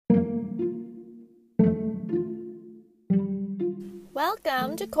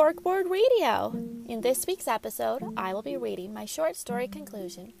Welcome to CorkBoard Radio. In this week's episode, I will be reading my short story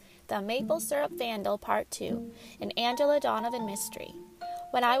conclusion, The Maple Syrup Vandal-Part 2, an Angela Donaven Mystery.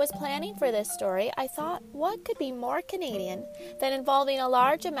 When I was planning for this story, I thought, what could be more Canadian than involving a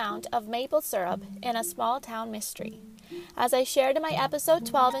large amount of maple syrup in a small-town mystery? As I shared in my episode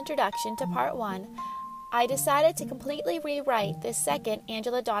 12 introduction to Part 1, I decided to completely rewrite this second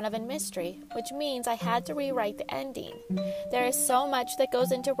Angela Donaven mystery, which means I had to rewrite the ending. There is so much that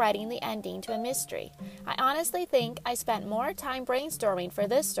goes into writing the ending to a mystery. I honestly think I spent more time brainstorming for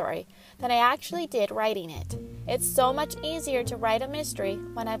this story than I actually did writing it. It's so much easier to write a mystery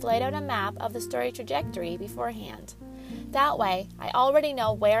when I've laid out a map of the story trajectory beforehand. That way, I already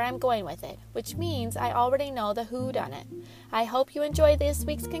know where I'm going with it, which means I already know the whodunit. I hope you enjoyed this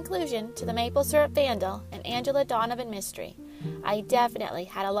week's conclusion to the Maple Syrup Vandal and Angela Donaven Mystery. I definitely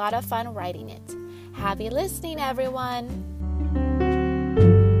had a lot of fun writing it. Happy listening, everyone!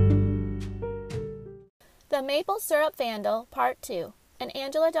 The Maple Syrup Vandal, Part 2, an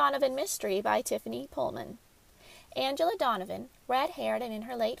Angela Donaven Mystery by Tiffany Pullman. Angela Donaven, red-haired and in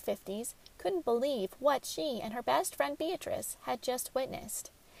her late 50s, couldn't believe what she and her best friend Beatrice had just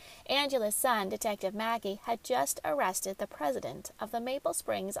witnessed. Angela's son, Detective Maggie, had just arrested the president of the Maple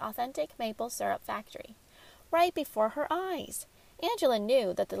Springs Authentic Maple Syrup Factory, right before her eyes. Angela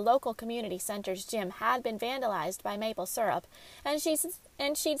knew that the local community center's gym had been vandalized by maple syrup, and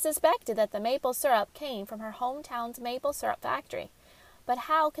she'd suspected that the maple syrup came from her hometown's maple syrup factory. But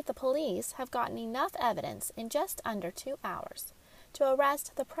how could the police have gotten enough evidence in just under 2 hours to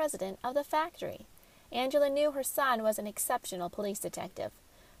arrest the president of the factory? Angela knew her son was an exceptional police detective,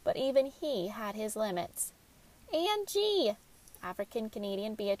 but even he had his limits. Angie!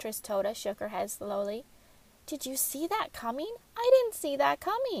 African-Canadian Beatrice Toda shook her head slowly. Did you see that coming? I didn't see that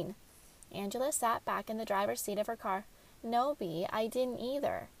coming. Angela sat back in the driver's seat of her car. No, Bea, I didn't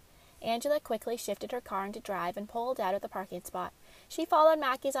either. Angela quickly shifted her car into drive and pulled out of the parking spot. She followed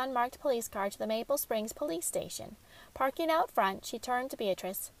Mackie's unmarked police car to the Maple Springs police station. Parking out front, she turned to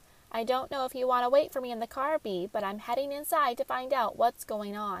Beatrice. I don't know if you want to wait for me in the car, Bea, but I'm heading inside to find out what's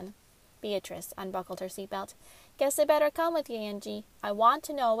going on. Beatrice unbuckled her seatbelt. Guess I better come with you, Angie. I want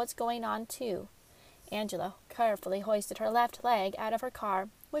to know what's going on, too. Angela carefully hoisted her left leg out of her car,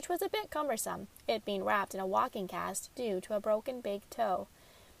 which was a bit cumbersome, it being wrapped in a walking cast due to a broken big toe.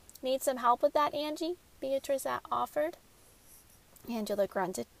 Need some help with that, Angie? Beatrice offered. Angela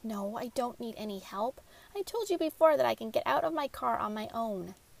grunted. No, I don't need any help. I told you before that I can get out of my car on my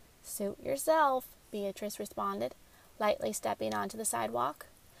own. Suit yourself, Beatrice responded, lightly stepping onto the sidewalk.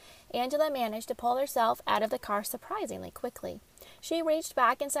 Angela managed to pull herself out of the car surprisingly quickly. She reached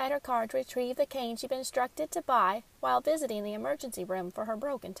back inside her car to retrieve the cane she'd been instructed to buy while visiting the emergency room for her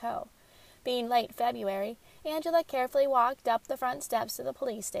broken toe. Being late February, Angela carefully walked up the front steps to the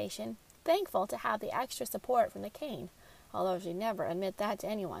police station, thankful to have the extra support from the cane, although she'd never admit that to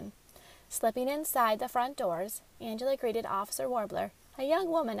anyone. Slipping inside the front doors, Angela greeted Officer Warbler, a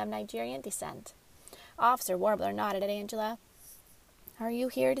young woman of Nigerian descent. Officer Warbler nodded at Angela. Are you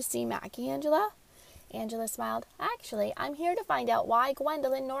here to see Mackie, Angela? Angela smiled. Actually, I'm here to find out why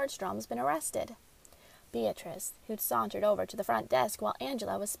Gwendolyn Nordstrom's been arrested. Beatrice, who'd sauntered over to the front desk while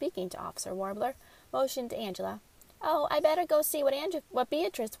Angela was speaking to Officer Warbler, motioned to Angela. Oh, I better go see what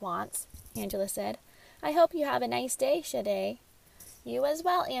Beatrice wants, Angela said. I hope you have a nice day, Sade. You as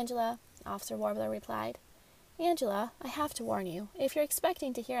well, Angela, Officer Warbler replied. Angela, I have to warn you, if you're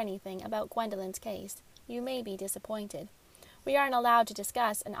expecting to hear anything about Gwendolyn's case, you may be disappointed. We aren't allowed to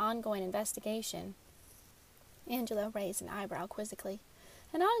discuss an ongoing investigation. Angela raised an eyebrow quizzically.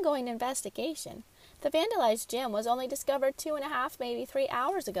 An ongoing investigation? The vandalized gym was only discovered 2.5, maybe 3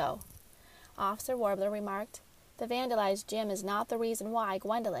 hours ago. Officer Warbler remarked, The vandalized gym is not the reason why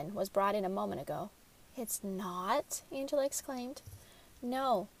Gwendolyn was brought in a moment ago. It's not? Angela exclaimed.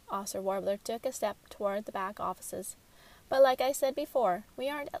 No, Officer Warbler took a step toward the back offices. But like I said before, we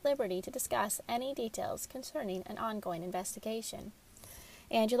aren't at liberty to discuss any details concerning an ongoing investigation.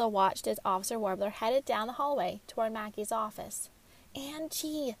 Angela watched as Officer Warbler headed down the hallway toward Mackie's office.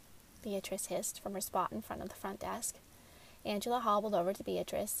 Angie, Beatrice hissed from her spot in front of the front desk. Angela hobbled over to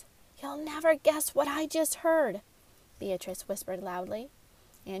Beatrice. You'll never guess what I just heard, Beatrice whispered loudly.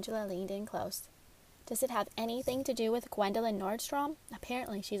 Angela leaned in close. Does it have anything to do with Gwendolyn Nordstrom?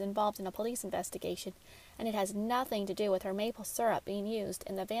 Apparently she's involved in a police investigation, and it has nothing to do with her maple syrup being used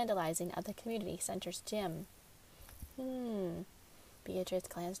in the vandalizing of the community center's gym. Beatrice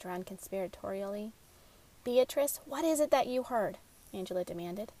glanced around conspiratorially. Beatrice, what is it that you heard? Angela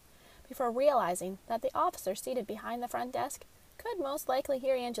demanded, before realizing that the officer seated behind the front desk could most likely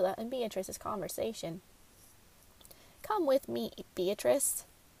hear Angela and Beatrice's conversation. Come with me, Beatrice."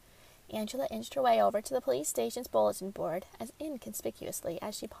 Angela inched her way over to the police station's bulletin board as inconspicuously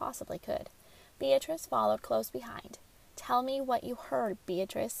as she possibly could. Beatrice followed close behind. "Tell me what you heard,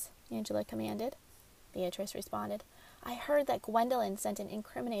 Beatrice," Angela commanded. Beatrice responded, "I heard that Gwendolyn sent an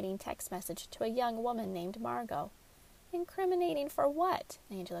incriminating text message to a young woman named Margot." "Incriminating for what?"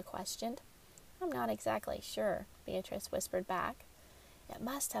 Angela questioned. "I'm not exactly sure," Beatrice whispered back. "It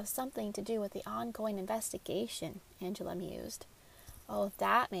must have something to do with the ongoing investigation," Angela mused. "Oh,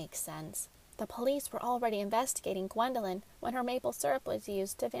 that makes sense. The police were already investigating Gwendolyn when her maple syrup was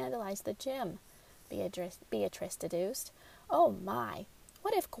used to vandalize the gym," Beatrice deduced. "Oh my!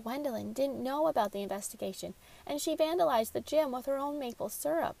 What if Gwendolyn didn't know about the investigation and she vandalized the gym with her own maple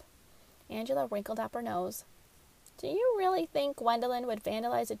syrup?" Angela wrinkled up her nose. "Do you really think Gwendolyn would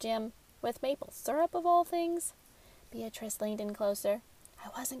vandalize a gym with maple syrup of all things?" Beatrice leaned in closer. "I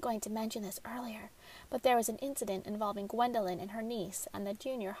wasn't going to mention this earlier, but there was an incident involving Gwendolyn and her niece and the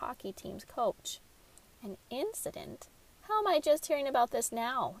junior hockey team's coach." "An incident? How am I just hearing about this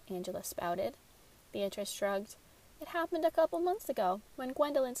now?" Angela spouted. Beatrice shrugged. "It happened a couple months ago when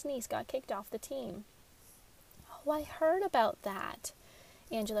Gwendolyn's niece got kicked off the team." "Oh, I heard about that,"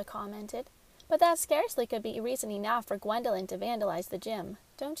 Angela commented. "But that scarcely could be reason enough for Gwendolyn to vandalize the gym,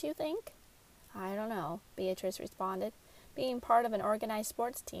 don't you think?" "I don't know," Beatrice responded. "Being part of an organized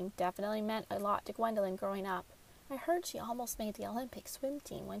sports team definitely meant a lot to Gwendolyn growing up. I heard she almost made the Olympic swim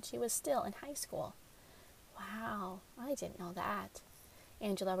team when she was still in high school." "Wow, I didn't know that,"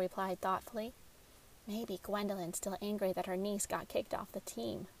 Angela replied thoughtfully. "Maybe Gwendolyn's still angry that her niece got kicked off the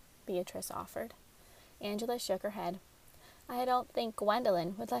team," Beatrice offered. Angela shook her head. "I don't think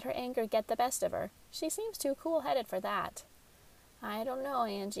Gwendolyn would let her anger get the best of her. She seems too cool-headed for that." "I don't know,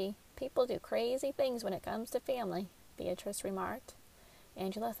 Angie. People do crazy things when it comes to family," Beatrice remarked.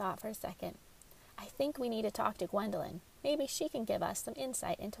 Angela thought for a second. "I think we need to talk to Gwendolyn. Maybe she can give us some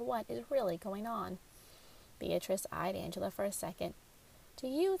insight into what is really going on." Beatrice eyed Angela for a second. "Do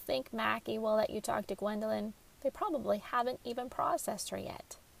you think Mackie will let you talk to Gwendolyn? They probably haven't even processed her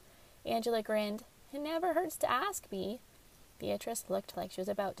yet." Angela grinned. "It never hurts to ask, Bea." Beatrice looked like she was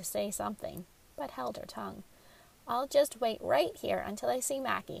about to say something, but held her tongue. "I'll just wait right here until I see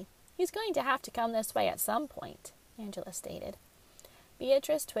Mackie. He's going to have to come this way at some point," Angela stated.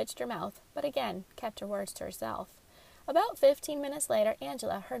 Beatrice twitched her mouth, but again kept her words to herself. About 15 minutes later,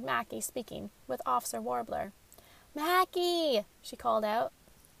 Angela heard Mackie speaking with Officer Warbler. "Mackie!" she called out.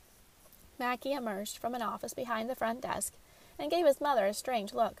 Mackie emerged from an office behind the front desk and gave his mother a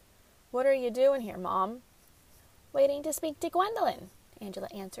strange look. "What are you doing here, Mom?" "Waiting to speak to Gwendolyn," Angela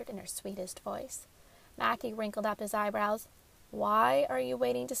answered in her sweetest voice. Mackie wrinkled up his eyebrows. "Why are you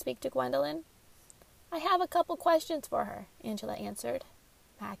waiting to speak to Gwendolyn?" "I have a couple questions for her," Angela answered.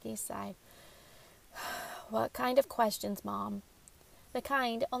 Mackie sighed. "What kind of questions, Mom?" "The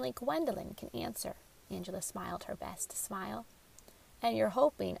kind only Gwendolyn can answer." Angela smiled her best smile. "And you're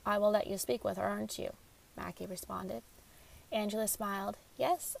hoping I will let you speak with her, aren't you?" Mackie responded. Angela smiled.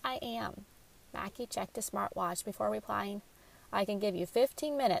 "Yes, I am." Mackie checked his smartwatch before replying. "I can give you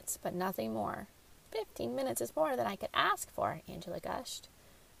 15 minutes, but nothing more." 15 minutes is more than I could ask for," Angela gushed.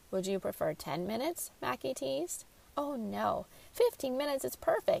 "Would you prefer 10 minutes?" Mackie teased. "Oh, no. 15 minutes is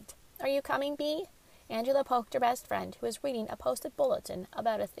perfect. Are you coming, Bea?" Angela poked her best friend, who was reading a posted bulletin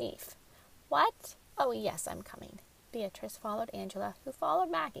about a thief. "What? Oh, yes, I'm coming." Beatrice followed Angela, who followed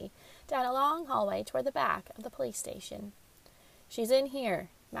Mackie, down a long hallway toward the back of the police station. "She's in here."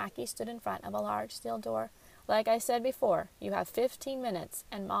 Mackie stood in front of a large steel door. "Like I said before, you have 15 minutes,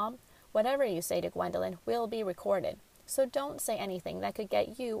 and Mom, whatever you say to Gwendolyn will be recorded, so don't say anything that could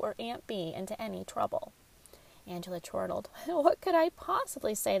get you or Aunt Bea into any trouble." Angela chortled. "What could I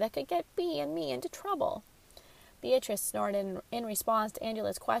possibly say that could get Bea and me into trouble?" Beatrice snorted in response to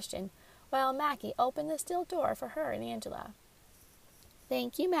Angela's question, while Mackie opened the steel door for her and Angela.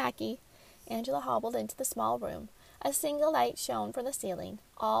 "Thank you, Mackie." Angela hobbled into the small room. A single light shone from the ceiling.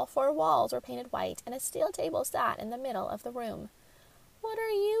 All 4 walls were painted white, and a steel table sat in the middle of the room. "What are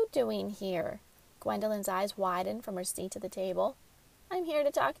you doing here?" Gwendolyn's eyes widened from her seat at the table. "I'm here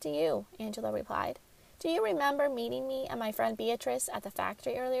to talk to you," Angela replied. "Do you remember meeting me and my friend Beatrice at the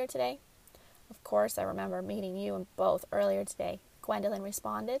factory earlier today?" "Of course I remember meeting you both earlier today," Gwendolyn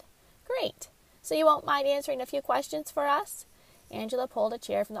responded. "Great. So you won't mind answering a few questions for us?" Angela pulled a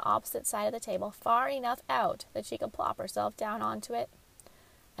chair from the opposite side of the table far enough out that she could plop herself down onto it.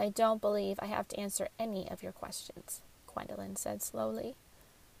 "I don't believe I have to answer any of your questions," Gwendolyn said slowly.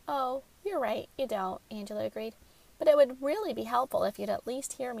 "Oh, you're right, you don't," Angela agreed. "But it would really be helpful if you'd at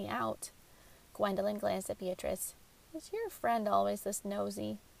least hear me out." Gwendolyn glanced at Beatrice. "Is your friend always this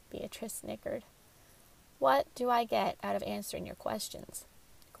nosy?" Beatrice snickered. What do I get out of answering your questions?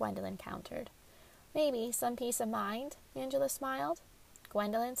 Gwendolyn countered. Maybe some peace of mind, Angela smiled.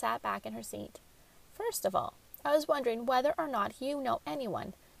 Gwendolyn sat back in her seat. First of all, I was wondering whether or not you know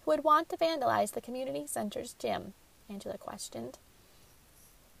anyone who would want to vandalize the community center's gym, Angela questioned.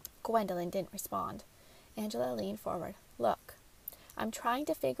 Gwendolyn didn't respond. Angela leaned forward. Look, I'm trying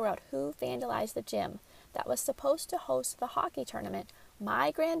to figure out who vandalized the gym that was supposed to host the hockey tournament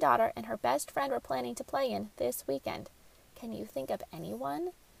my granddaughter and her best friend were planning to play in this weekend. Can you think of anyone?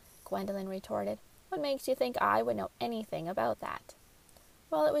 Gwendolyn retorted. What makes you think I would know anything about that?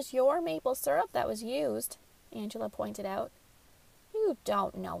 Well, it was your maple syrup that was used, Angela pointed out. You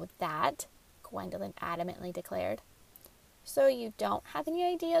don't know that, Gwendolyn adamantly declared. So you don't have any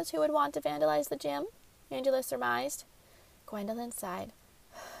ideas who would want to vandalize the gym? Angela surmised. Gwendolyn sighed.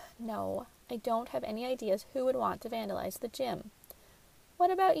 No, I don't have any ideas who would want to vandalize the gym. What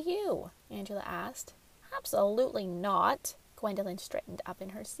about you? Angela asked. Absolutely not. Gwendolyn straightened up in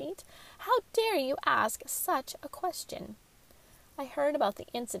her seat. How dare you ask such a question? I heard about the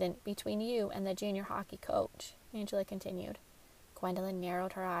incident between you and the junior hockey coach, Angela continued. Gwendolyn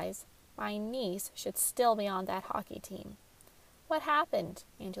narrowed her eyes. My niece should still be on that hockey team. What happened?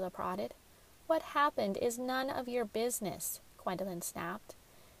 Angela prodded. What happened is none of your business, Gwendolyn snapped.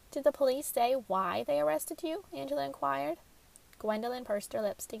 Did the police say why they arrested you? Angela inquired. Gwendolyn pursed her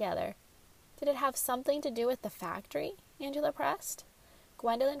lips together. Did it have something to do with the factory? Angela pressed.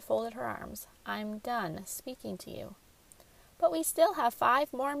 Gwendolyn folded her arms. I'm done speaking to you. But we still have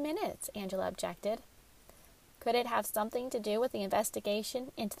 5 more minutes, Angela objected. Could it have something to do with the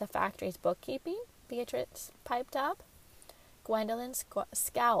investigation into the factory's bookkeeping? Beatrice piped up. Gwendolyn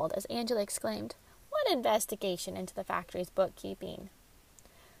scowled as Angela exclaimed, What investigation into the factory's bookkeeping?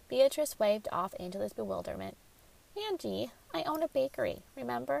 Beatrice waved off Angela's bewilderment. Angie, I own a bakery.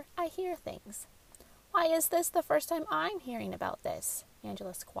 Remember, I hear things. Why is this the first time I'm hearing about this?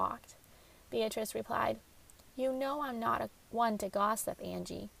 Angela squawked. Beatrice replied, You know I'm not one to gossip,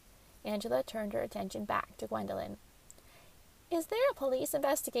 Angie. Angela turned her attention back to Gwendolyn. Is there a police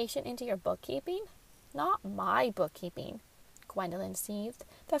investigation into your bookkeeping? Not my bookkeeping. Gwendolyn seethed.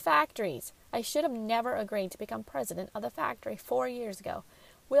 The factory's. I should have never agreed to become president of the factory 4 years ago.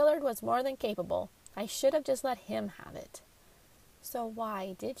 Willard was more than capable. I should have just let him have it. So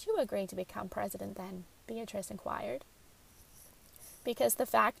why did you agree to become president then? Beatrice inquired. Because the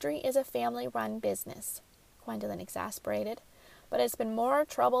factory is a family-run business, Gwendolyn exasperated. But it's been more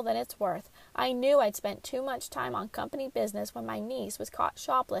trouble than it's worth. I knew I'd spent too much time on company business when my niece was caught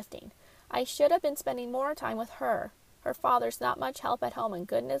shoplifting. I should have been spending more time with her. Her father's not much help at home, and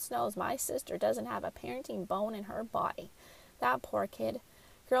goodness knows my sister doesn't have a parenting bone in her body. That poor kid.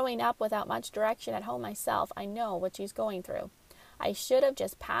 Growing up without much direction at home myself, I know what she's going through. I should have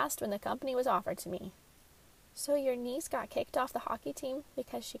just passed when the company was offered to me. So your niece got kicked off the hockey team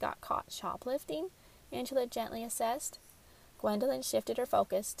because she got caught shoplifting? Angela gently assessed. Gwendolyn shifted her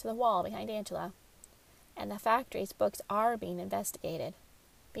focus to the wall behind Angela. And the factory's books are being investigated,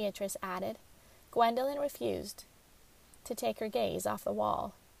 Beatrice added. Gwendolyn refused to take her gaze off the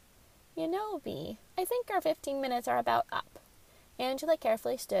wall. You know, Bea, I think our 15 minutes are about up. Angela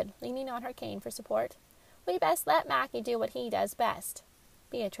carefully stood, leaning on her cane for support. We best let Mackie do what he does best.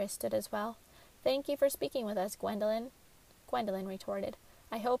 Beatrice stood as well. Thank you for speaking with us, Gwendolyn. Gwendolyn retorted.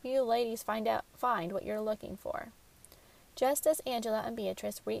 I hope you ladies find what you're looking for. Just as Angela and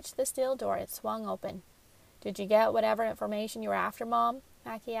Beatrice reached the steel door, it swung open. Did you get whatever information you were after, Mom?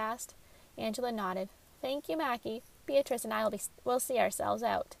 Mackie asked. Angela nodded. Thank you, Mackie. Beatrice and I will see ourselves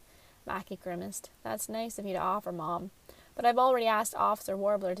out. Mackie grimaced. That's nice of you to offer, Mom. But I've already asked Officer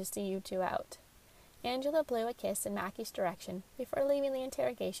Warbler to see you two out. Angela blew a kiss in Mackie's direction before leaving the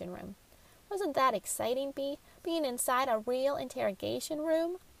interrogation room. Wasn't that exciting, Bea? Being inside a real interrogation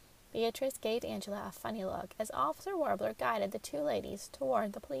room? Beatrice gave Angela a funny look as Officer Warbler guided the 2 ladies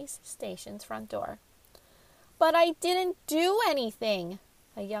toward the police station's front door. But I didn't do anything,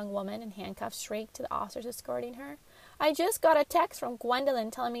 a young woman in handcuffs shrieked to the officers escorting her. I just got a text from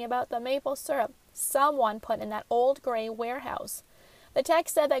Gwendolyn telling me about the maple syrup someone put in that old gray warehouse. The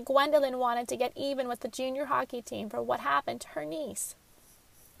text said that Gwendolyn wanted to get even with the junior hockey team for what happened to her niece.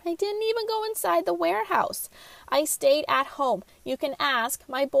 I didn't even go inside the warehouse. I stayed at home. You can ask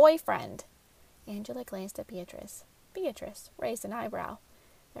my boyfriend. Angela glanced at Beatrice. Beatrice raised an eyebrow.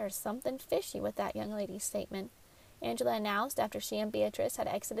 There's something fishy with that young lady's statement, Angela announced after she and Beatrice had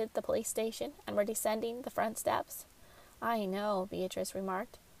exited the police station and were descending the front steps. I know, Beatrice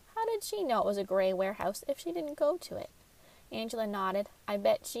remarked. How did she know it was a gray warehouse if she didn't go to it? Angela nodded. I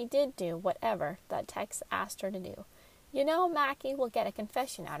bet she did do whatever that text asked her to do. You know, Mackie will get a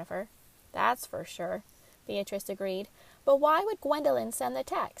confession out of her. That's for sure. Beatrice agreed. But why would Gwendolyn send the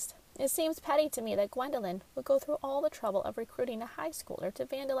text? It seems petty to me that Gwendolyn would go through all the trouble of recruiting a high schooler to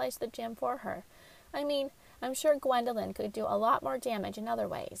vandalize the gym for her. I mean, I'm sure Gwendolyn could do a lot more damage in other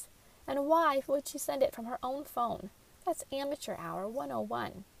ways. And why would she send it from her own phone? That's amateur hour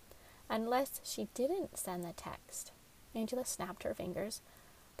 101. Unless she didn't send the text. Angela snapped her fingers.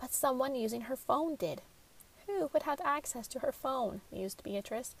 But someone using her phone did. Who would have access to her phone, mused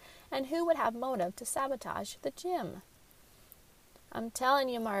Beatrice, and who would have motive to sabotage the gym? I'm telling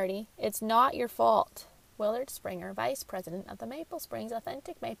you, Marty, it's not your fault. Willard Springer, vice president of the Maple Springs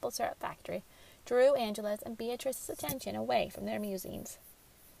Authentic Maple Syrup Factory, drew Angela's and Beatrice's attention away from their musings.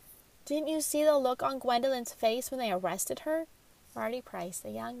 Didn't you see the look on Gwendolyn's face when they arrested her? Marty Price,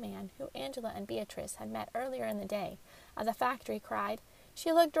 the young man who Angela and Beatrice had met earlier in the day at the factory, cried,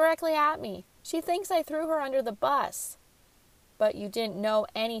 She looked directly at me. She thinks I threw her under the bus. But you didn't know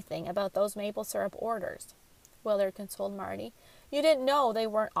anything about those maple syrup orders, Willard consoled Marty. You didn't know they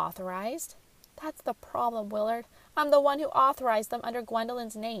weren't authorized. That's the problem, Willard. I'm the one who authorized them under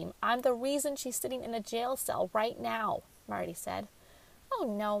Gwendolyn's name. I'm the reason she's sitting in a jail cell right now, Marty said. Oh,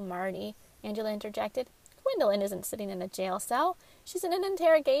 no, Marty, Angela interjected. Gwendolyn isn't sitting in a jail cell. She's in an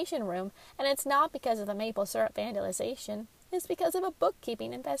interrogation room, and it's not because of the maple syrup vandalization. It's because of a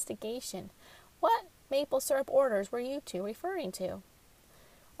bookkeeping investigation. What maple syrup orders were you two referring to?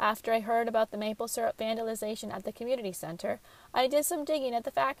 After I heard about the maple syrup vandalization at the community center, I did some digging at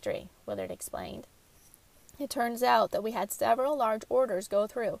the factory, Willard explained. It turns out that we had several large orders go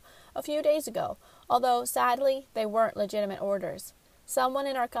through a few days ago, although sadly they weren't legitimate orders. Someone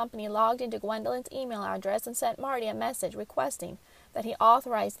in our company logged into Gwendolyn's email address and sent Marty a message requesting that he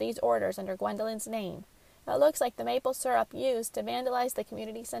authorize these orders under Gwendolyn's name. It looks like the maple syrup used to vandalize the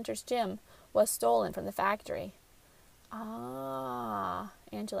community center's gym was stolen from the factory. Ah,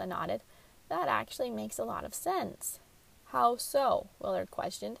 Angela nodded. That actually makes a lot of sense. How so? Willard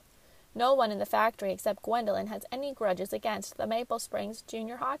questioned. No one in the factory except Gwendolyn has any grudges against the Maple Springs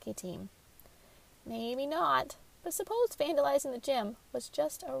junior hockey team. Maybe not, but suppose vandalizing the gym was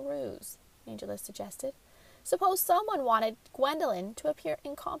just a ruse, Angela suggested. Suppose someone wanted Gwendolyn to appear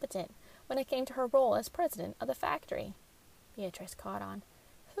incompetent when it came to her role as president of the factory. Beatrice caught on.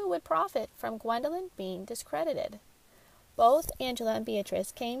 Who would profit from Gwendolyn being discredited? Both Angela and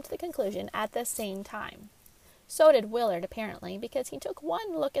Beatrice came to the conclusion at the same time. So did Willard, apparently, because he took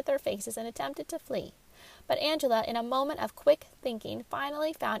one look at their faces and attempted to flee. But Angela, in a moment of quick thinking,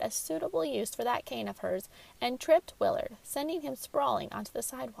 finally found a suitable use for that cane of hers and tripped Willard, sending him sprawling onto the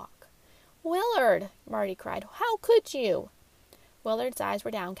sidewalk. Willard, Marty cried, how could you? Willard's eyes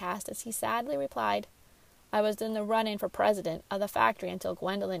were downcast as he sadly replied, I was in the run-in for president of the factory until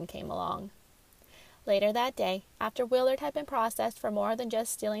Gwendolyn came along. Later that day, after Willard had been processed for more than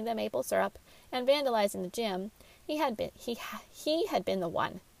just stealing the maple syrup and vandalizing the gym, he had been the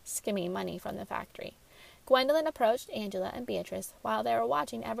one skimming money from the factory. Gwendolyn approached Angela and Beatrice while they were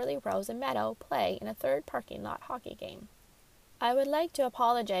watching Everly Rose and Meadow play in a third parking lot hockey game. I would like to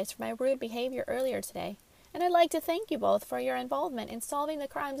apologize for my rude behavior earlier today, and I'd like to thank you both for your involvement in solving the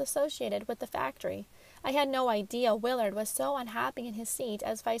crimes associated with the factory. I had no idea Willard was so unhappy in his seat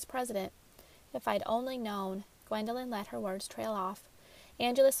as vice president. If I'd only known. Gwendolyn let her words trail off.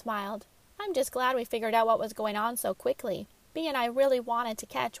 Angela smiled. I'm just glad we figured out what was going on so quickly. Bea and I really wanted to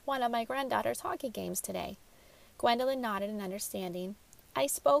catch one of my granddaughter's hockey games today. Gwendolyn nodded in understanding. I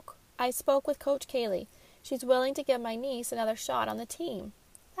spoke with Coach Cayley. She's willing to give my niece another shot on the team.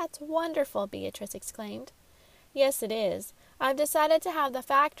 That's wonderful, Beatrice exclaimed. Yes, it is. I've decided to have the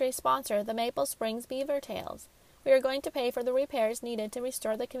factory sponsor the Maple Springs Beaver Tails. We are going to pay for the repairs needed to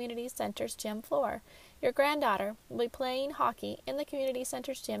restore the community center's gym floor. Your granddaughter will be playing hockey in the community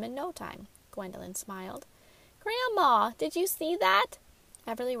center's gym in no time. Gwendolyn smiled. Grandma, did you see that?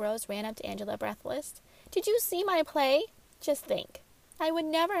 Everly Rose ran up to Angela breathless. Did you see my play? Just think. I would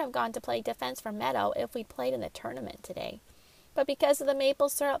never have gone to play defense for Meadow if we'd played in the tournament today. But because of the Maple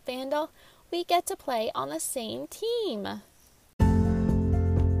Syrup Vandal, we get to play on the same team.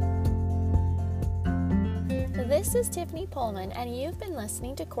 This is Tiffany Pullman, and you've been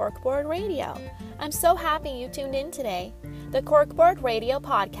listening to CorkBoard Radio. I'm so happy you tuned in today. The CorkBoard Radio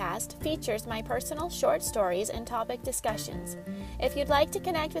podcast features my personal short stories and topic discussions. If you'd like to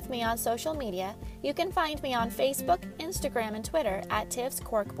connect with me on social media, you can find me on Facebook, Instagram, and Twitter at Tiff's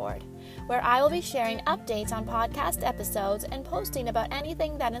CorkBoard, where I will be sharing updates on podcast episodes and posting about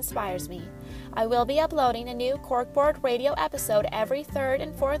anything that inspires me. I will be uploading a new CorkBoard Radio episode every third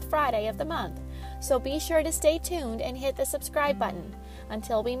and fourth Friday of the month, so be sure to stay tuned and hit the subscribe button.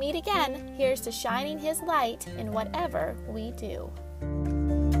 Until we meet again, here's to shining His light in whatever we do.